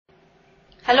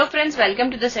Hello friends,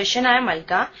 welcome to the session. I am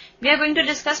Alka. We are going to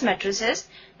discuss matrices.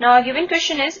 Now our given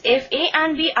question is, if A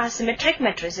and B are symmetric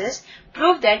matrices,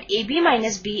 prove that AB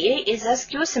minus BA is a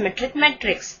skew symmetric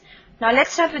matrix. Now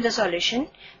let's start with the solution.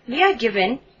 We are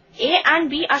given A and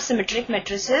B are symmetric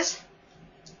matrices.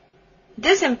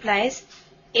 This implies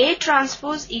A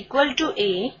transpose equal to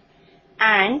A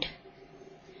and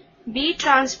B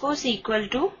transpose equal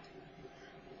to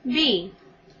B.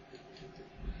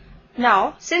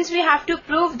 Now, since we have to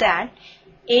prove that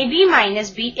AB minus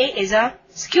BA is a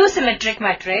skew symmetric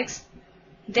matrix,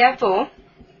 therefore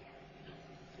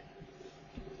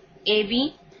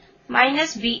AB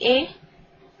minus BA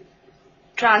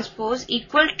transpose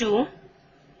equal to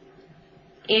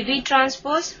AB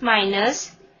transpose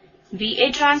minus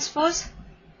BA transpose,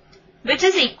 which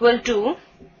is equal to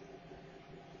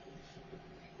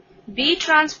B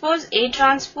transpose A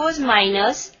transpose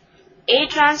minus A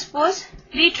transpose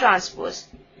B transpose,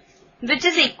 which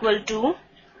is equal to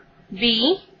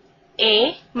B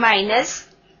A minus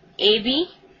AB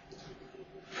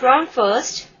from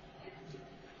first.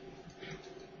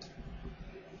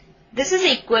 This is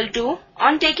equal to,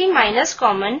 on taking minus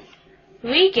common,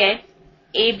 we get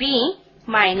AB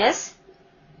minus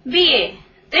BA.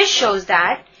 This shows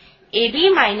that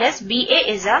AB minus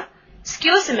BA is a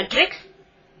skew symmetric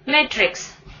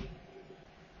matrix.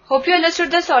 Hope you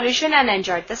understood the solution and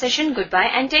enjoyed the session. Goodbye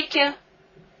and take care.